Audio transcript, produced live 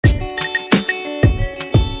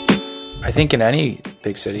I think in any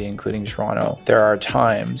big city, including Toronto, there are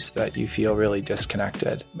times that you feel really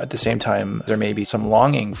disconnected. At the same time, there may be some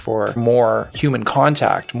longing for more human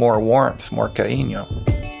contact, more warmth, more cariño.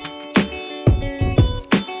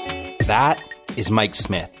 That is Mike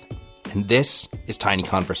Smith, and this is Tiny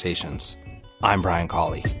Conversations. I'm Brian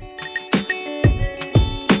Colley.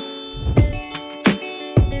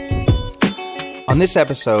 On this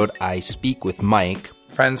episode, I speak with Mike.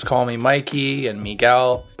 Friends call me Mikey and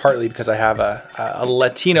Miguel, partly because I have a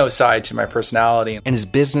Latino side to my personality. And his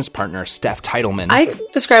business partner, Stef Teitelman. I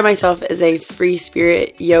describe myself as a free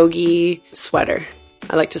spirit yogi sweater.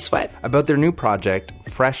 I like to sweat. About their new project,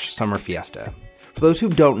 Fresh Summer Fiesta. For those who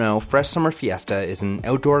don't know, Fresh Summer Fiesta is an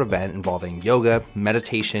outdoor event involving yoga,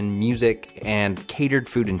 meditation, music, and catered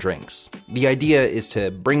food and drinks. The idea is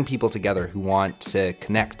to bring people together who want to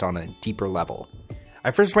connect on a deeper level. I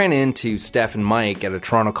first ran into Stef and Mike at a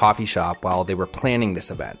Toronto coffee shop while they were planning this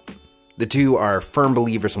event. The two are firm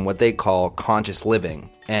believers in what they call conscious living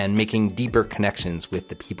and making deeper connections with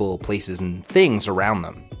the people, places, and things around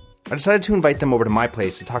them. I decided to invite them over to my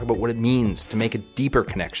place to talk about what it means to make a deeper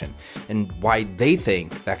connection and why they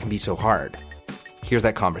think that can be so hard. Here's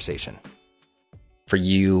that conversation. For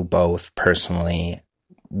you both personally,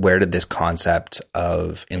 where did this concept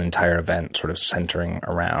of an entire event sort of centering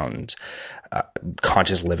around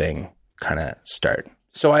conscious living kind of start?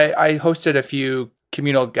 So I hosted a few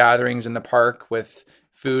communal gatherings in the park with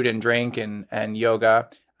food and drink and yoga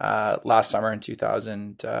last summer in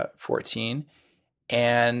 2014.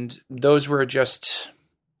 And those were just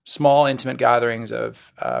small, intimate gatherings of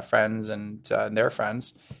friends and their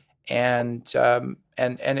friends. And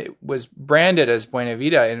it was branded as Buena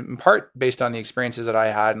Vida, in part based on the experiences that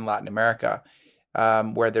I had in Latin America,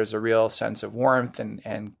 where there's a real sense of warmth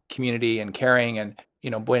and community and caring. And,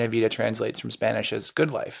 Buena Vida translates from Spanish as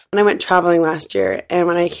good life. And I went traveling last year, and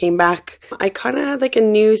when I came back, I kind of had like a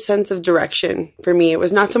new sense of direction for me. It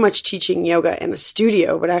was not so much teaching yoga in a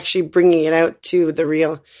studio, but actually bringing it out to the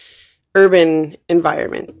real urban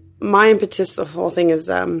environment. My impetus, the whole thing is,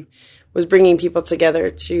 was bringing people together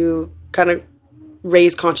to kind of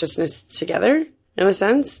raise consciousness together, in a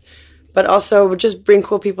sense, but also just bring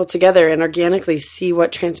cool people together and organically see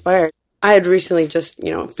what transpired. I had recently just,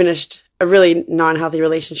 finished a really non-healthy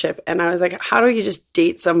relationship, and I was like, how do you just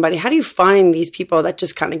date somebody? How do you find these people that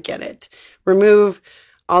just kind of get it? Remove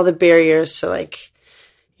all the barriers to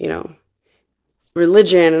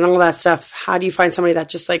religion and all that stuff. How do you find somebody that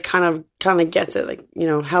just kind of gets it,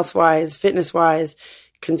 health-wise, fitness-wise,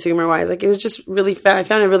 consumer-wise? It was just really I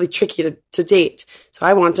found it really tricky to date. So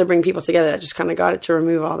I wanted to bring people together that just kind of got it to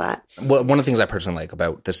remove all that. Well, one of the things I personally like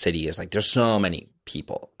about the city is there's so many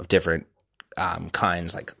people of different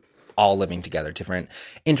kinds, all living together, different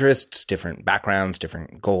interests, different backgrounds,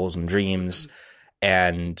 different goals and dreams.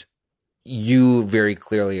 And you very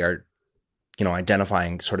clearly are,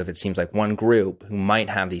 identifying sort of, it seems like one group who might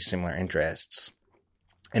have these similar interests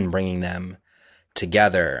and bringing them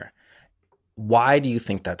together. Why do you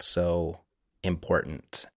think that's so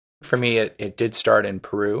important? For me, it did start in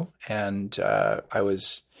Peru, and I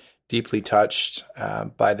was deeply touched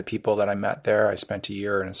by the people that I met there. I spent a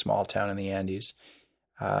year in a small town in the Andes.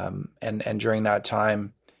 And during that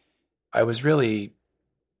time, I was really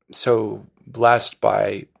so blessed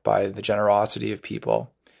by the generosity of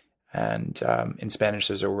people. And in Spanish,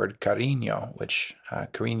 there's a word cariño, which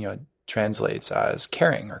cariño translates as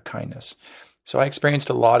caring or kindness. So I experienced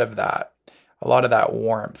a lot of that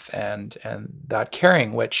warmth and that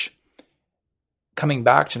caring, which, coming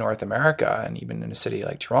back to North America and even in a city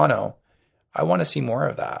like Toronto, I want to see more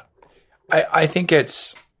of that. I think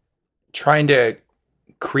it's trying to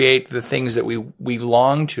create the things that we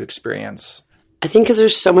long to experience. I think because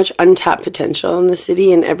there's so much untapped potential in the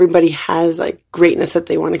city, and everybody has greatness that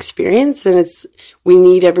they want to experience, and we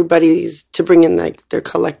need everybody's to bring in their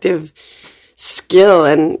collective skill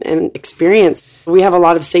and experience. We have a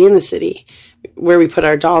lot of say in the city, where we put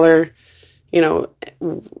our dollar,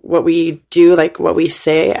 what we do, what we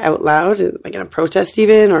say out loud, in a protest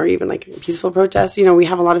even, or even a peaceful protest, we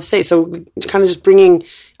have a lot of say. So we kind of just bringing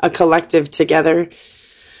a collective together.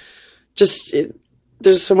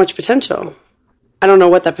 There's so much potential. I don't know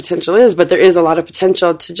what that potential is, but there is a lot of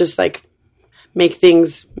potential to just make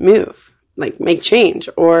things move, make change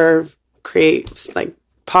or create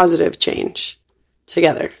positive change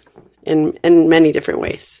together in many different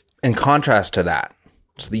ways. In contrast to that,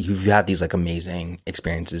 so you've had these amazing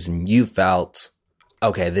experiences and you felt,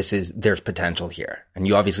 okay, there's potential here. And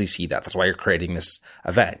you obviously see that. That's why you're creating this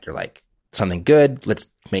event. You're something good, let's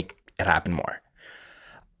make it happen more.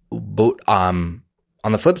 But on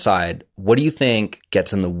the flip side, what do you think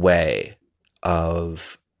gets in the way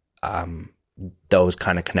of those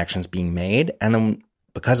kind of connections being made? And then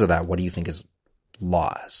because of that, what do you think is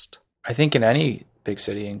lost? I think in any big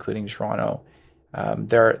city, including Toronto,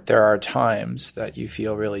 there are times that you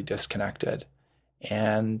feel really disconnected,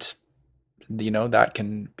 and that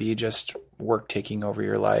can be just work taking over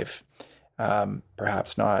your life.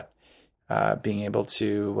 Perhaps not being able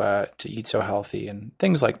to eat so healthy and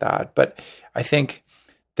things like that. But I think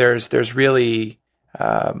there's really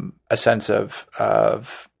a sense of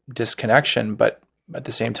disconnection, but at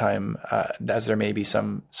the same time, as there may be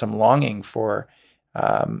some longing for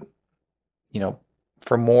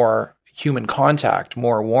for more human contact,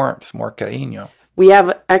 more warmth, more cariño. We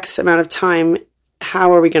have X amount of time.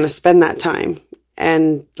 How are we going to spend that time?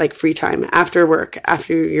 And like free time after work,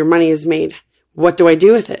 after your money is made, what do I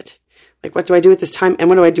do with it? Like, what do I do with this time? And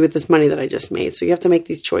what do I do with this money that I just made? So you have to make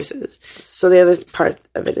these choices. So the other part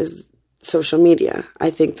of it is social media. I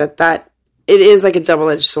think that it is like a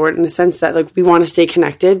double-edged sword in the sense that like we want to stay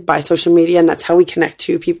connected by social media, and that's how we connect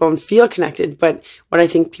to people and feel connected. But what I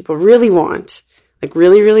think people really want, like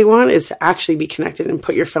really, really want, is to actually be connected and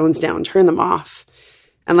put your phones down, turn them off,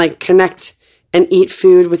 and like connect and eat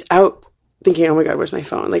food without thinking, oh my God, where's my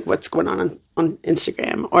phone? Like what's going on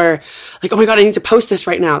Instagram? Or like, oh my God, I need to post this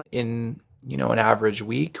right now. In, an average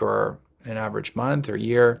week or an average month or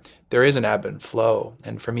year, there is an ebb and flow.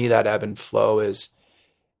 And for me, that ebb and flow is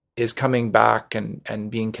coming back and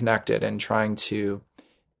being connected and trying to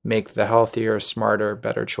make the healthier, smarter,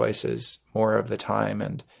 better choices more of the time.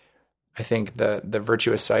 And I think the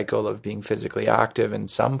virtuous cycle of being physically active in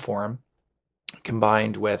some form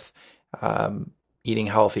combined with eating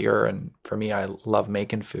healthier. And for me, I love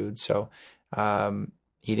making food. So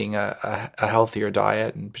eating a healthier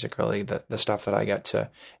diet, and particularly the stuff that I get to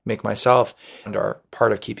make myself, and are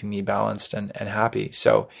part of keeping me balanced and happy.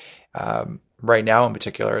 So right now in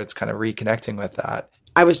particular, it's kind of reconnecting with that.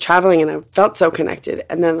 I was traveling and I felt so connected.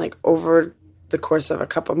 And then like over the course of a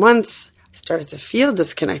couple months, I started to feel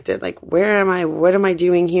disconnected. Like, where am I? What am I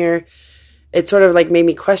doing here? It sort of like made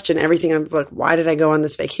me question everything. I'm like, why did I go on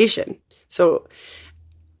this vacation? So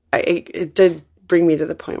it did bring me to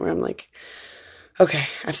the point where I'm like, okay,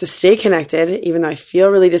 I have to stay connected, even though I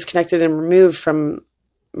feel really disconnected and removed from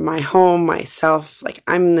my home, myself. Like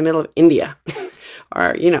I'm in the middle of India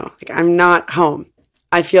or, like I'm not home.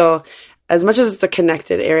 I feel as much as it's a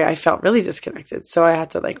connected area, I felt really disconnected. So I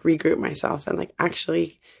had to like regroup myself and like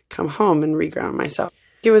actually come home and reground myself.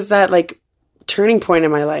 It was that like turning point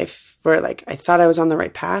in my life where like I thought I was on the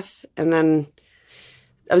right path, and then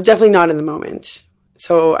I was definitely not in the moment.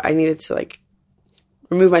 So I needed to like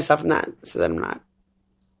remove myself from that so that I'm not,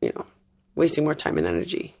 wasting more time and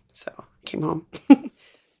energy. So I came home.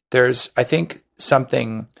 There's, I think,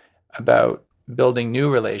 something about building new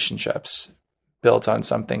relationships built on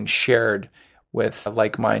something shared with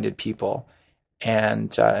like-minded people. And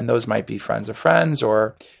those might be friends of friends,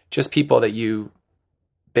 or just people that you,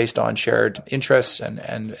 based on shared interests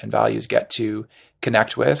and values, get to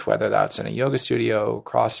connect with, whether that's in a yoga studio,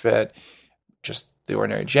 CrossFit, just the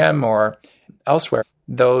ordinary gym, or elsewhere.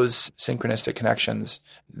 Those synchronistic connections,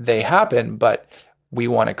 they happen, but we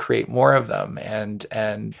want to create more of them. And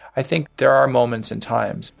I think there are moments and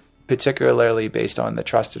times, particularly based on the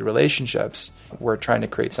trusted relationships, we're trying to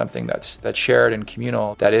create something that's shared and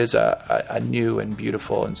communal, that is a new and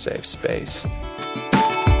beautiful and safe space.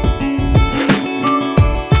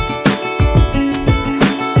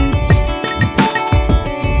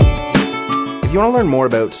 If you want to learn more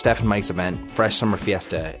about Stef and Mike's event, Fresh Summer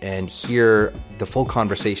Fiesta, and hear the full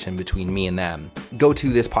conversation between me and them, go to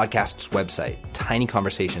this podcast's website,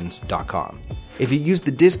 tinyconversations.com. If you use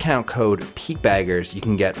the discount code PEAKBAGGERS, you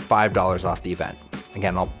can get $5 off the event.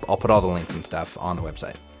 Again, I'll put all the links and stuff on the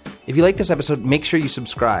website. If you like this episode, make sure you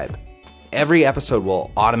subscribe. Every episode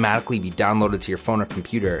will automatically be downloaded to your phone or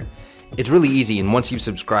computer. It's really easy, and once you've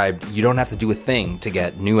subscribed, you don't have to do a thing to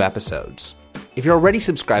get new episodes. If you're already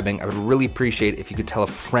subscribing, I would really appreciate if you could tell a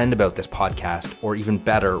friend about this podcast, or even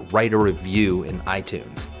better, write a review in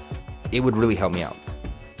iTunes. It would really help me out.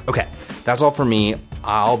 Okay, that's all for me.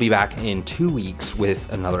 I'll be back in 2 weeks with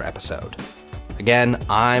another episode. Again,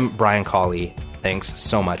 I'm Brian Colley. Thanks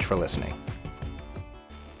so much for listening.